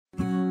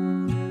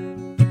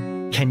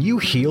Can you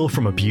heal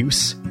from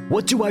abuse?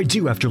 What do I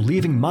do after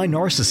leaving my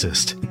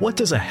narcissist? What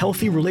does a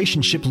healthy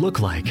relationship look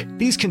like?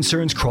 These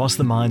concerns cross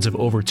the minds of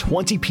over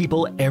 20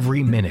 people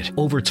every minute,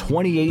 over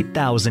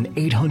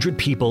 28,800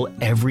 people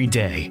every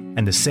day.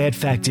 And the sad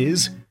fact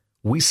is,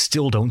 we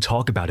still don't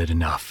talk about it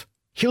enough.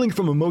 Healing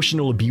from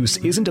emotional abuse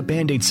isn't a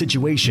band-aid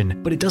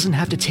situation, but it doesn't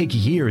have to take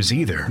years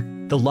either.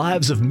 The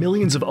lives of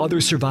millions of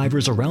other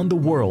survivors around the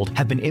world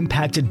have been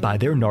impacted by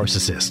their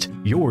narcissist.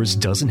 Yours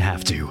doesn't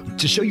have to.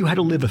 To show you how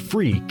to live a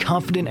free,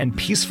 confident, and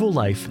peaceful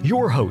life,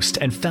 your host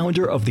and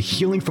founder of the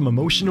Healing from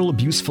Emotional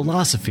Abuse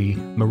philosophy,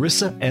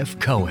 Marissa F.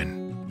 Cohen.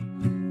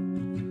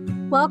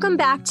 Welcome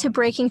back to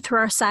Breaking Through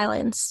Our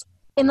Silence.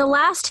 In the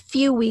last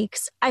few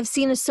weeks, I've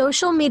seen a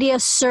social media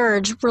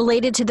surge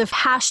related to the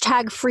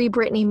hashtag Free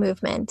Britney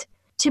movement.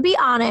 To be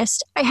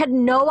honest, I had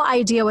no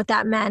idea what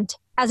that meant,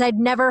 as I'd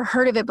never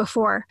heard of it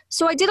before.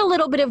 So I did a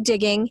little bit of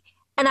digging,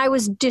 and I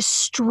was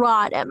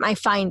distraught at my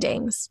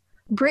findings.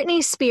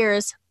 Britney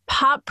Spears,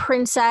 pop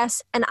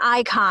princess and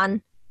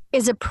icon,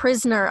 is a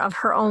prisoner of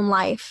her own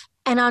life.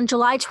 And on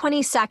July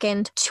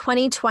 22nd,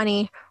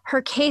 2020,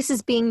 her case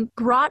is being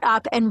brought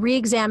up and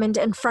re-examined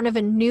in front of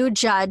a new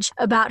judge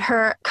about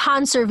her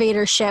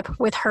conservatorship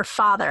with her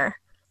father.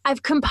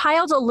 I've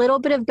compiled a little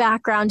bit of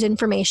background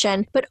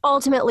information, but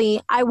ultimately,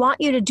 I want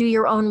you to do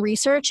your own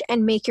research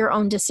and make your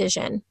own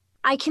decision.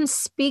 I can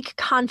speak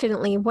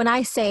confidently when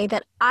I say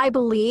that I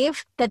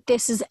believe that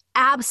this is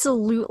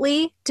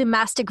absolutely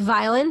domestic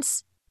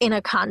violence in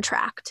a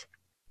contract.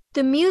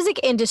 The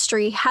music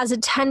industry has a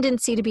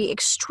tendency to be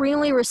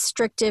extremely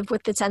restrictive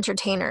with its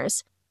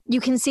entertainers. You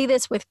can see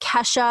this with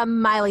Kesha,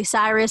 Miley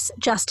Cyrus,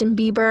 Justin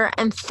Bieber,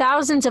 and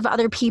thousands of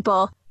other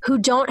people who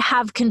don't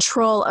have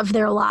control of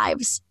their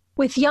lives.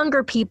 With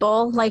younger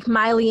people, like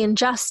Miley and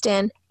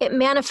Justin, it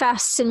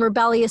manifests in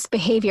rebellious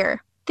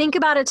behavior. Think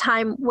about a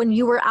time when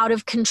you were out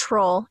of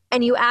control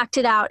and you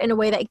acted out in a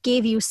way that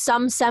gave you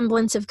some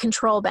semblance of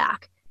control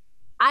back.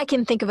 I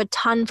can think of a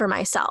ton for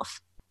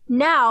myself.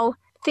 Now,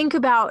 think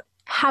about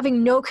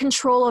having no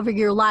control over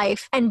your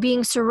life and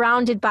being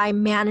surrounded by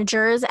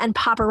managers and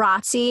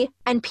paparazzi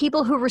and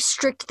people who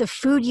restrict the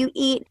food you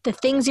eat, the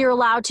things you're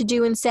allowed to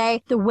do and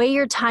say, the way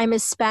your time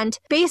is spent,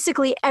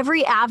 basically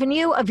every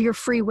avenue of your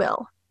free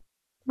will.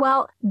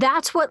 Well,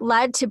 that's what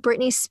led to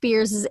Britney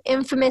Spears'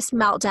 infamous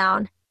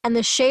meltdown and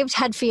the shaved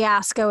head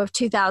fiasco of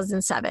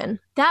 2007.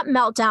 That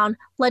meltdown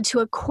led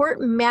to a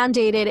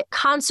court-mandated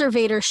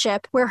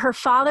conservatorship where her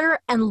father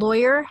and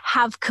lawyer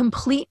have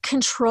complete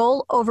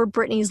control over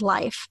Britney's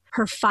life,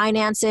 her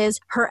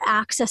finances, her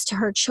access to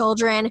her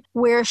children,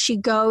 where she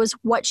goes,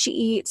 what she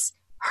eats,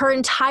 her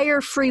entire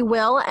free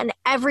will, and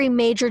every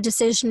major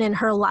decision in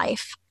her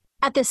life.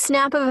 At the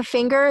snap of a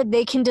finger,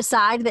 they can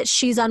decide that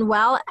she's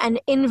unwell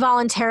and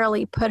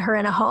involuntarily put her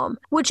in a home,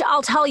 which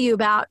I'll tell you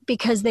about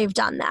because they've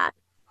done that.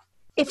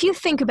 If you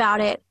think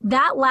about it,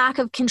 that lack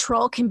of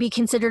control can be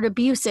considered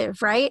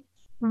abusive, right?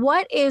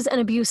 What is an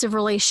abusive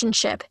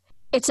relationship?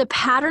 It's a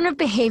pattern of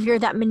behavior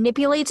that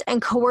manipulates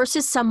and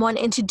coerces someone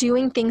into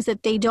doing things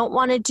that they don't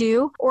want to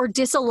do or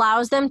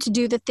disallows them to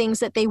do the things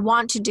that they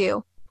want to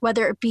do,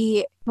 whether it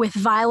be with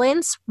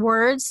violence,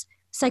 words,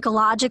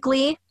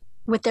 psychologically,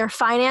 with their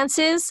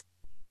finances,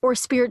 or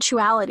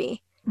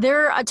spirituality.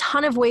 There are a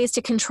ton of ways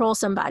to control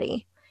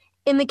somebody.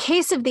 In the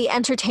case of the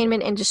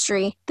entertainment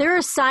industry, there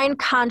are signed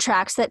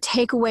contracts that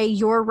take away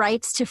your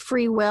rights to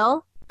free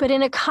will, but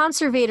in a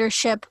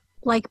conservatorship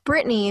like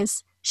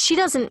Britney's, she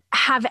doesn't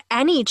have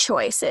any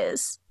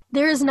choices.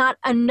 There is not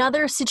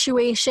another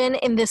situation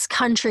in this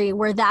country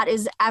where that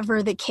is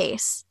ever the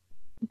case.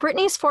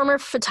 Britney's former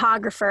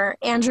photographer,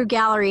 Andrew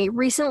Gallery,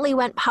 recently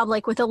went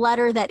public with a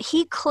letter that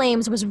he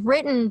claims was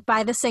written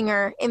by the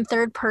singer in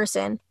third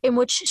person, in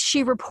which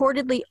she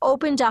reportedly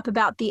opened up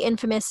about the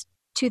infamous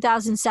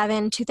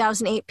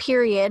 2007-2008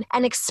 period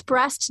and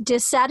expressed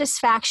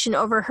dissatisfaction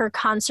over her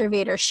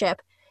conservatorship,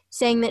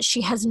 saying that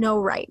she has no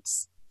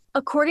rights.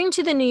 According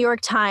to the New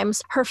York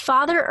Times, her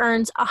father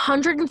earns a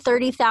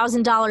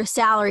 $130,000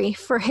 salary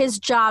for his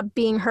job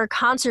being her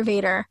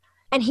conservator,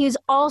 and he's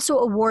also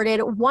awarded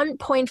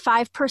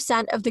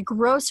 1.5% of the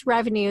gross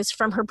revenues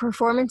from her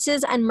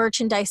performances and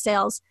merchandise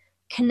sales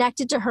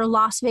connected to her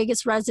Las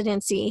Vegas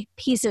residency,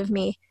 Piece of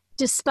Me,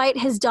 despite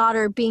his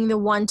daughter being the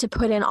one to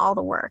put in all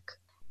the work.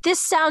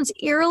 This sounds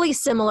eerily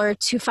similar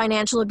to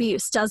financial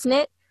abuse, doesn't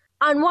it?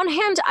 On one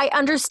hand, I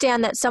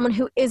understand that someone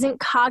who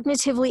isn't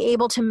cognitively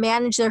able to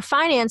manage their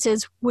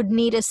finances would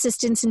need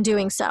assistance in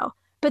doing so.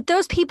 But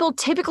those people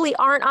typically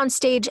aren't on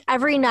stage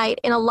every night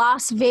in a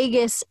Las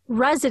Vegas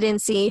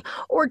residency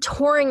or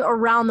touring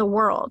around the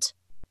world.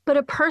 But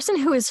a person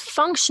who is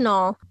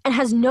functional and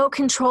has no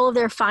control of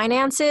their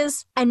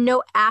finances and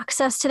no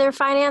access to their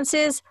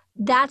finances,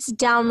 that's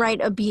downright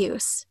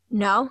abuse,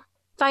 no?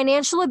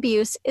 Financial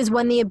abuse is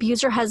when the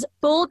abuser has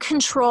full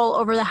control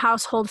over the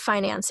household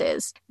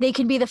finances. They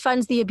can be the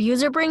funds the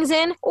abuser brings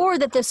in or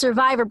that the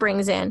survivor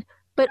brings in.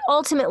 But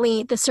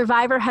ultimately, the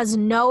survivor has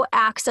no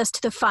access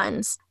to the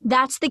funds.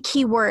 That's the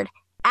key word,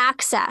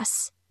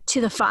 access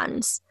to the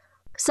funds.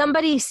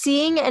 Somebody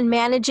seeing and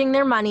managing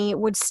their money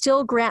would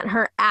still grant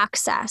her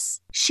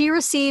access. She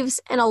receives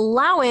an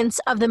allowance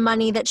of the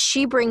money that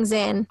she brings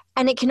in,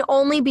 and it can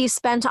only be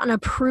spent on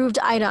approved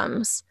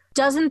items.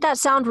 Doesn't that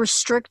sound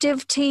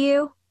restrictive to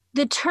you?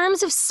 The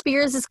terms of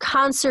Spears'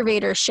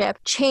 conservatorship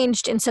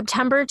changed in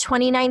September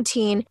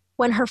 2019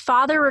 when her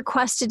father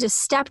requested to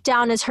step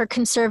down as her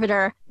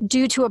conservator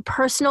due to a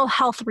personal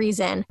health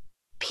reason.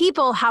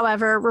 People,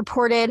 however,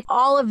 reported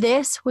all of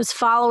this was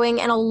following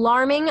an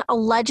alarming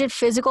alleged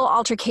physical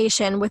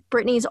altercation with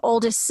Britney's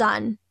oldest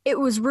son. It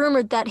was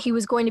rumored that he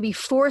was going to be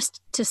forced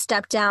to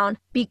step down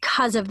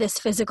because of this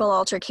physical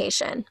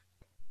altercation.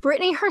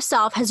 Britney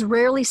herself has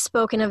rarely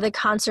spoken of the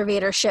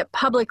conservatorship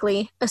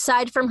publicly,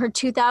 aside from her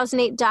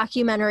 2008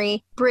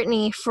 documentary,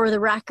 Britney for the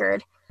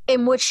Record,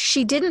 in which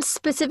she didn't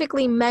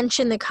specifically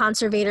mention the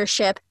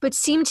conservatorship, but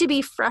seemed to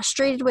be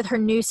frustrated with her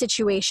new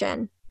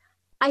situation.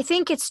 "I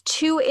think it's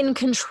too in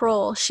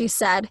control," she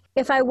said.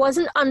 "If I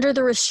wasn't under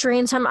the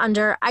restraints I'm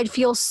under, I'd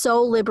feel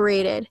so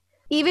liberated.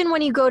 Even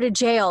when you go to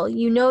jail,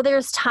 you know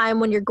there's time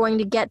when you're going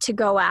to get to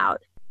go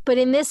out. But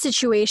in this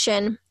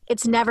situation,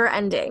 it's never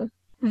ending."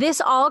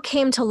 This all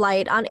came to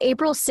light on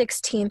April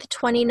 16th,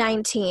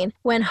 2019,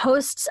 when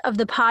hosts of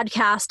the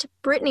podcast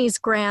Britney's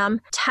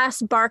Gram,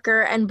 Tess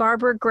Barker and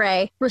Barbara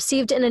Gray,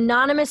 received an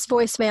anonymous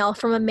voicemail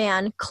from a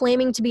man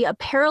claiming to be a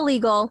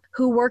paralegal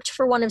who worked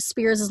for one of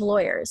Spears'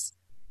 lawyers.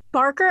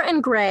 Barker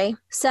and Gray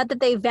said that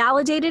they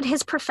validated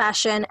his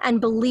profession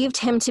and believed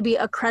him to be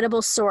a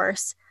credible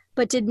source,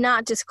 but did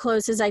not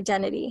disclose his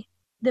identity.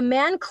 The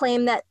man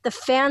claimed that the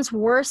fans'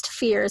 worst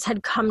fears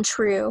had come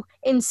true,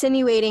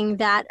 insinuating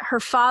that her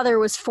father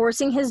was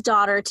forcing his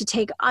daughter to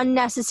take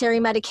unnecessary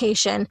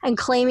medication and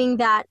claiming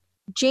that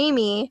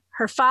Jamie,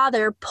 her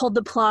father, pulled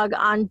the plug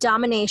on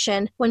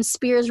domination when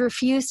Spears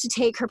refused to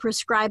take her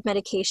prescribed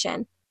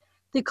medication.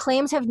 The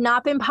claims have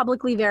not been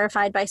publicly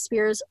verified by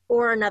Spears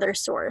or another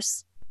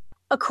source.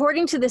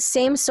 According to the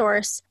same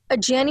source, a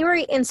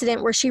January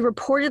incident where she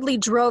reportedly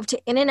drove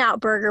to In-N-Out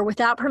Burger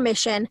without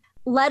permission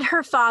led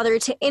her father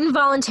to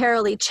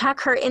involuntarily check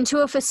her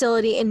into a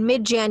facility in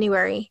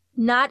mid-January,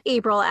 not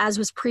April as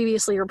was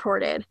previously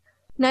reported.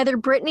 Neither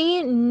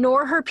Britney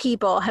nor her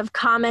people have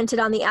commented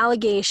on the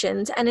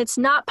allegations, and it's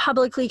not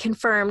publicly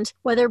confirmed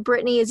whether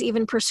Britney is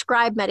even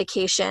prescribed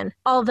medication,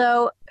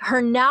 although her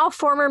now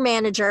former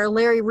manager,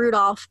 Larry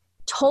Rudolph,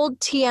 told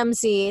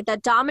TMZ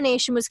that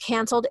domination was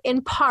canceled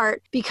in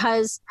part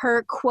because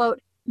her, quote,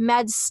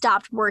 meds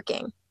stopped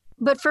working.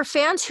 But for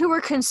fans who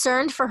were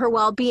concerned for her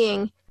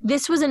well-being,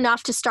 this was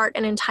enough to start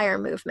an entire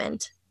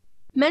movement.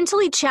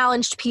 Mentally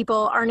challenged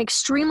people are an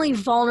extremely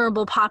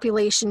vulnerable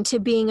population to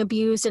being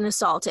abused and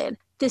assaulted.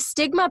 The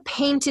stigma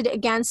painted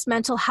against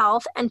mental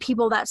health and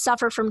people that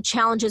suffer from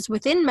challenges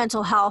within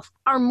mental health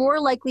are more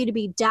likely to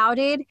be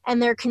doubted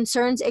and their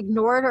concerns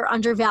ignored or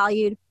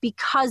undervalued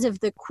because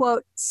of the,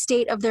 quote,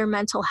 state of their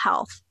mental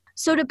health.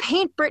 So to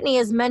paint Britney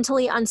as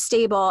mentally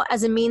unstable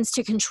as a means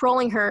to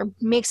controlling her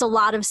makes a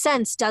lot of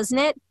sense, doesn't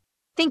it?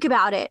 Think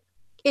about it.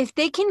 If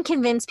they can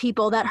convince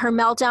people that her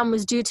meltdown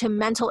was due to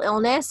mental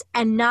illness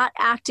and not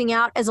acting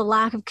out as a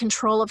lack of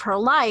control of her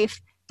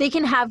life, they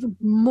can have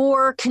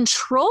more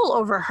control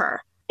over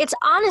her. It's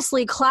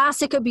honestly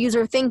classic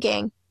abuser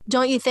thinking,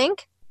 don't you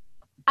think?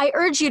 I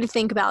urge you to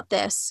think about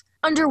this.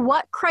 Under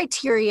what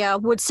criteria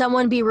would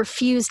someone be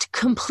refused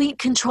complete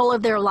control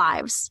of their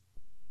lives?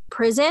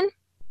 Prison?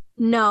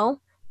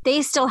 No.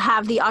 They still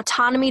have the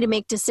autonomy to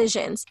make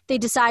decisions. They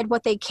decide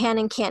what they can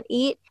and can't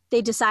eat.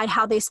 They decide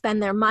how they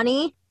spend their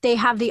money. They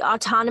have the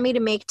autonomy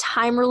to make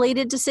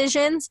time-related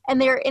decisions,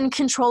 and they are in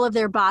control of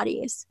their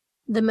bodies.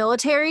 The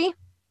military?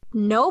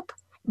 Nope.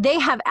 They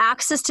have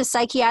access to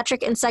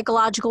psychiatric and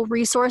psychological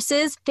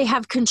resources. They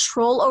have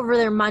control over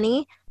their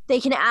money. They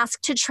can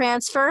ask to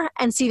transfer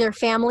and see their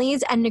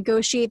families and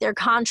negotiate their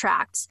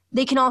contracts.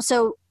 They can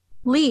also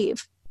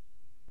leave.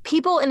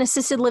 People in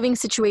assisted living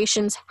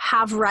situations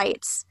have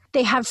rights.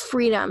 They have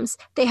freedoms.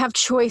 They have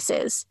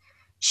choices.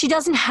 She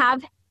doesn't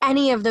have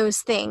any of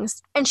those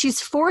things, and she's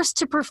forced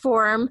to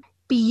perform,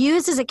 be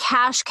used as a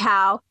cash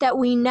cow that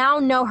we now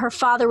know her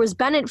father was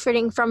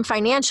benefiting from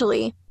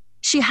financially.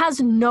 She has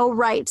no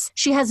rights.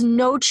 She has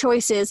no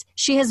choices.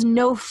 She has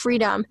no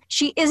freedom.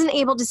 She isn't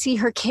able to see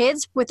her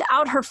kids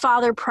without her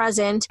father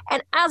present,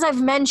 and as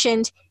I've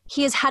mentioned,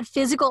 he has had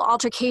physical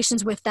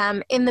altercations with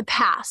them in the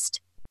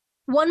past.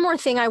 One more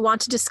thing I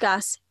want to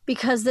discuss,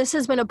 because this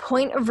has been a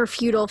point of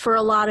refutal for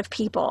a lot of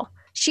people.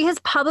 She has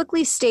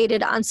publicly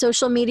stated on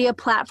social media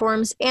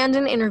platforms and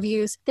in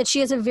interviews that she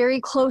has a very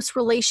close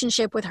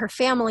relationship with her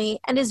family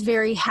and is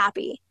very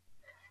happy.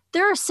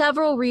 There are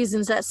several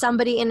reasons that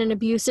somebody in an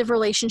abusive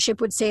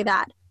relationship would say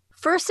that.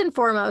 First and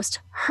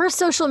foremost, her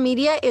social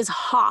media is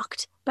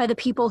hawked by the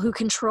people who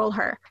control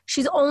her.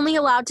 She's only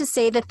allowed to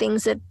say the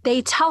things that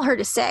they tell her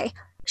to say.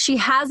 She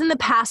has in the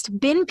past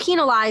been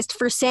penalized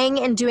for saying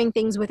and doing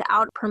things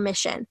without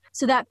permission.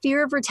 So that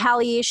fear of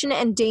retaliation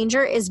and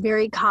danger is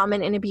very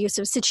common in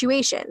abusive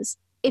situations.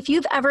 If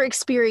you've ever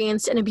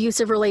experienced an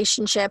abusive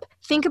relationship,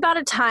 think about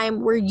a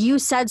time where you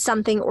said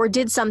something or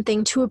did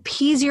something to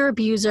appease your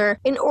abuser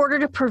in order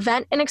to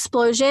prevent an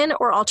explosion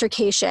or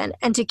altercation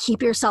and to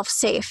keep yourself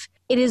safe.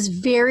 It is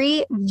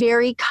very,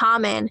 very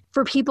common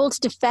for people to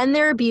defend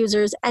their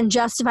abusers and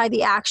justify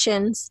the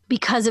actions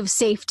because of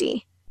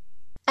safety.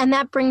 And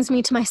that brings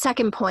me to my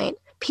second point.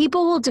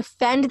 People will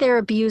defend their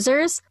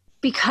abusers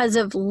because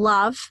of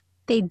love.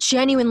 They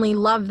genuinely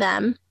love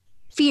them.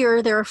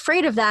 Fear, they're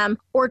afraid of them,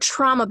 or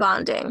trauma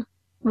bonding,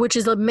 which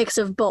is a mix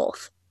of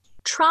both.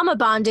 Trauma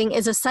bonding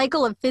is a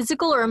cycle of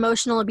physical or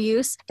emotional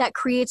abuse that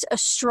creates a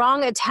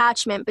strong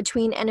attachment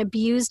between an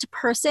abused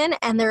person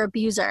and their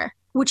abuser,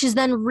 which is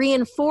then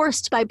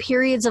reinforced by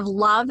periods of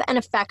love and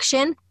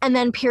affection and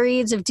then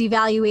periods of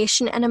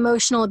devaluation and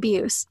emotional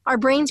abuse. Our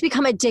brains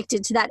become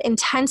addicted to that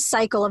intense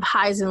cycle of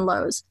highs and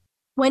lows.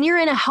 When you're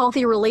in a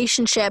healthy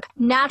relationship,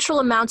 natural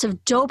amounts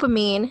of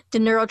dopamine, the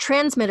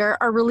neurotransmitter,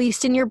 are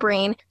released in your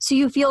brain, so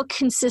you feel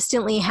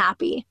consistently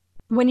happy.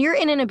 When you're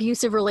in an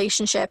abusive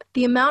relationship,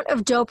 the amount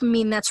of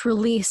dopamine that's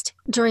released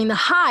during the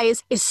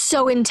highs is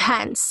so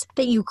intense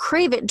that you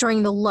crave it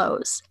during the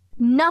lows.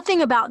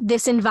 Nothing about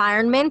this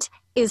environment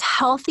is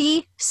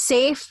healthy,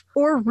 safe,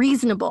 or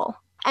reasonable.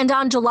 And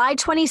on July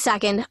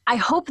 22nd, I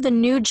hope the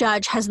new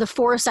judge has the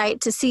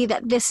foresight to see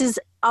that this is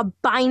a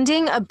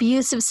binding,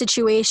 abusive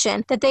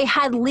situation that they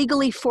had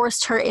legally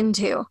forced her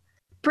into.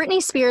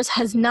 Britney Spears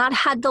has not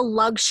had the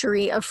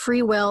luxury of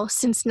free will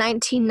since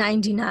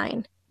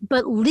 1999,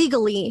 but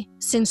legally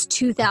since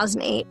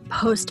 2008,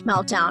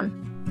 post-meltdown.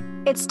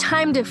 It's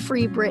time to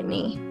free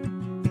Britney.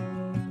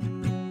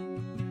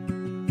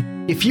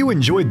 If you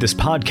enjoyed this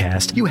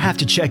podcast, you have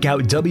to check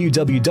out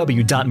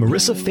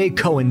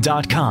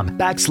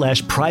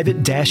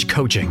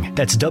www.marissafaycohen.com/private-coaching.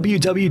 That's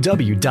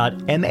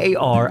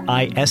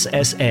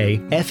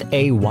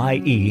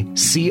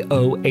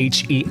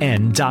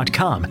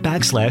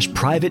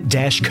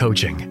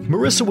www.marissafaycohen.com/private-coaching.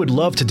 Marissa would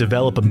love to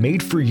develop a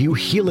made-for-you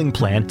healing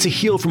plan to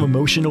heal from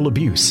emotional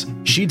abuse.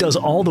 She does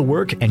all the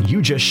work and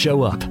you just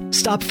show up.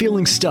 Stop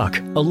feeling stuck,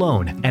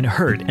 alone, and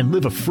hurt and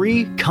live a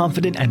free,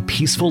 confident, and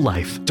peaceful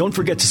life. Don't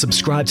forget to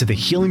subscribe to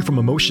the Healing from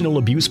Emotional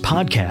Abuse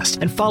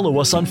podcast and follow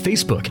us on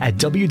Facebook at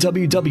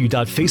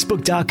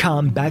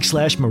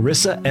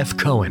www.facebook.com/Marissa F.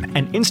 Cohen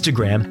and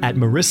Instagram at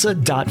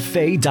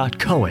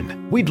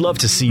marissa.fay.cohen. We'd love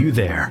to see you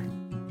there.